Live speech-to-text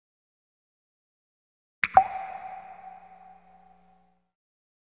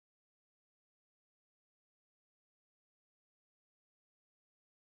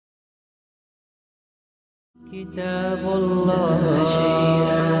كتاب الله لا شيء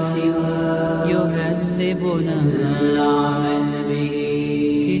سواه يهذبنا العمل به.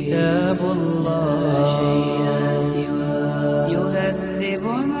 كتاب الله لا شيء سواه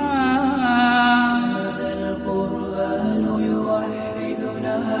يهذبنا. هذا القرآن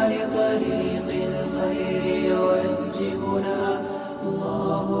يوحدنا لطريق الخير يوجهنا.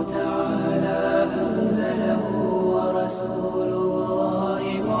 الله تعالى أنزله ورسول الله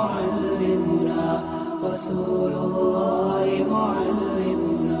معلمنا. رسول الله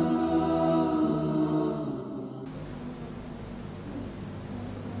معلمنا.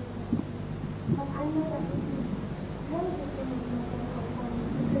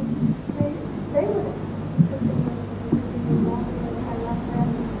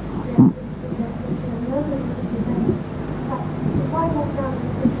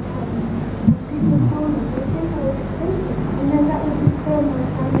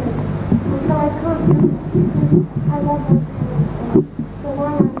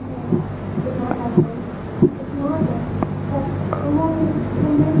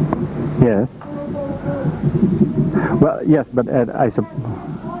 Yes. Well, yes, but I suppose.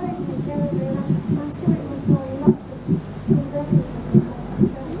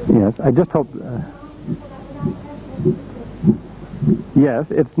 Yes, I just hope. Yes,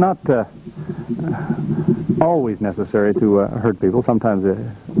 it's not always necessary to hurt people. Sometimes,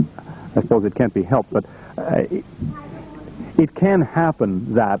 I suppose, it can't be helped, but it can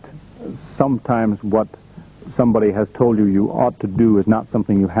happen that sometimes what somebody has told you you ought to do is not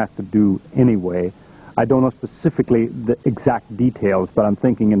something you have to do anyway. I don't know specifically the exact details, but I'm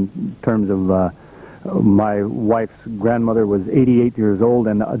thinking in terms of my wife's grandmother was 88 years old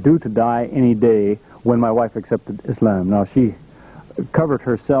and due to die any day when my wife accepted Islam. Now, she covered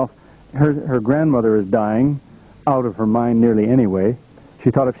herself. Her grandmother is dying out of her mind nearly anyway.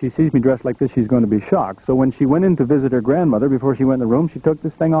 She thought if she sees me dressed like this, she's going to be shocked. So when she went in to visit her grandmother, before she went in the room, she took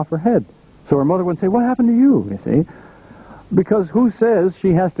this thing off her head. So her mother would say, "What happened to you?" You see? Because who says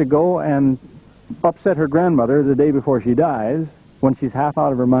she has to go and upset her grandmother the day before she dies, when she's half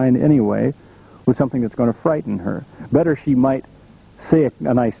out of her mind anyway, with something that's going to frighten her? Better she might say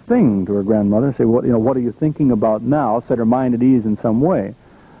a nice thing to her grandmother, say, "What, what are you thinking about now?" Set her mind at ease in some way.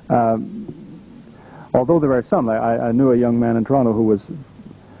 Although there are some, I knew a young man in Toronto who was,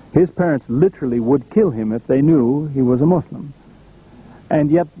 his parents literally would kill him if they knew he was a Muslim. And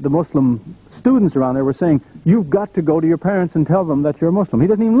yet the Muslim students around there were saying, "You've got to go to your parents and tell them that you're a Muslim." He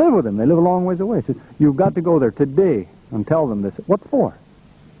doesn't even live with them. They live a long ways away. He said, "You've got to go there today and tell them this." What for?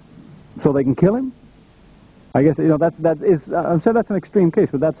 So they can kill him? I guess, I'm saying that's an extreme case,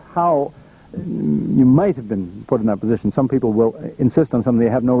 but that's how you might have been put in that position. Some people will insist on something they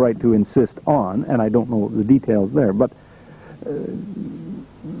have no right to insist on, and I don't know the details there. But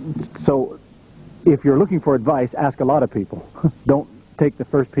so if you're looking for advice, ask a lot of people. Don't take the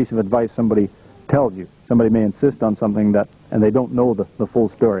first piece of advice somebody tells you. Somebody may insist on something and they don't know the full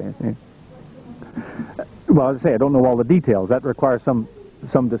story. Well, as I say, I don't know all the details. That requires some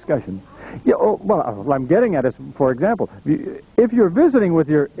discussion. Yeah, what I'm getting at is, for example, if you're visiting with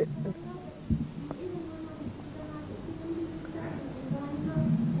your...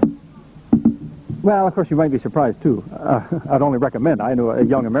 Well, of course, you might be surprised, too. I'd only recommend. I know a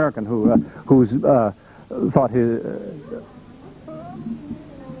young American who's thought his...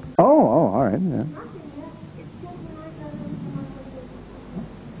 Oh, all right, yeah.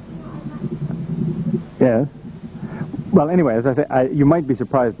 Yes. Well, anyway, as I say, you might be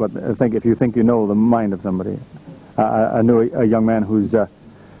surprised if you think you know the mind of somebody. I knew a young man who's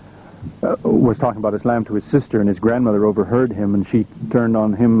was talking about Islam to his sister, and his grandmother overheard him, and she turned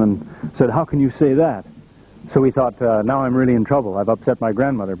on him and said, "How can you say that?" So he thought, now I'm really in trouble. I've upset my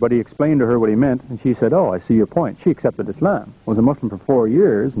grandmother. But he explained to her what he meant, and she said, "Oh, I see your point." She accepted Islam, was a Muslim for 4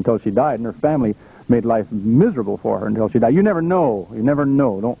 years until she died, and her family made life miserable for her until she died. You never know. You never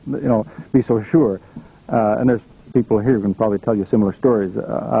know. Don't be so sure. And there's people here who can probably tell you similar stories.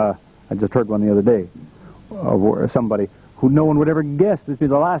 I just heard one the other day of somebody who no one would ever guess this would be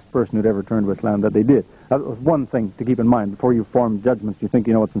the last person who'd ever turned to Islam that they did. That was one thing to keep in mind. Before you form judgments, you think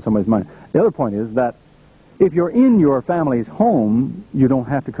you know what's in somebody's mind. The other point is that if you're in your family's home, you don't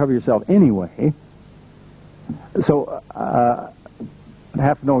have to cover yourself anyway. So I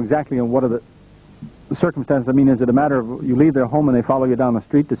have to know exactly what are the circumstances. I mean, is it a matter of you leave their home and they follow you down the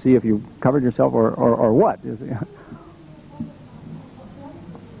street to see if you covered yourself or what?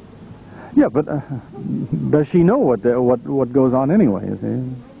 Yeah, but does she know what goes on anyway? You see?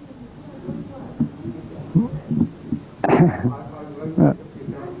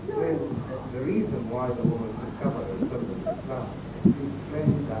 The reason why the woman should cover herself in Islam, she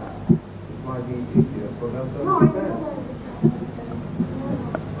explains that it might be easier for them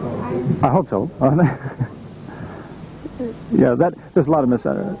I hope so. Yeah, there's a lot of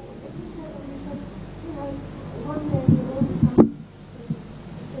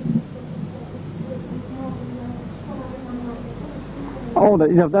Oh,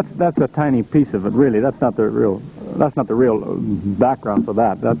 that's a tiny piece of it, really. That's not the real background for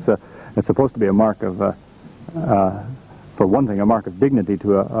that. It's supposed to be a mark of, for one thing, a mark of dignity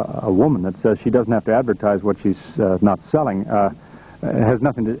to a woman that says she doesn't have to advertise what she's not selling. It has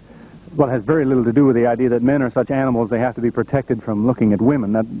nothing to, well, it has very little to do with the idea that men are such animals they have to be protected from looking at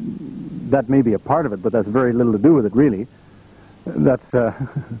women. That may be a part of it, but that's very little to do with it, really. That's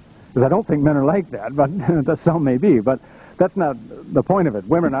because I don't think men are like that, but some may be. But that's not the point of it.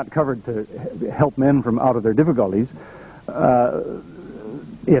 Women are not covered to help men from out of their difficulties.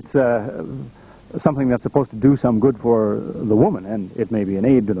 It's something that's supposed to do some good for the woman, and it may be an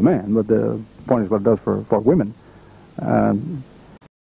aid to the man, but the point is what it does for women.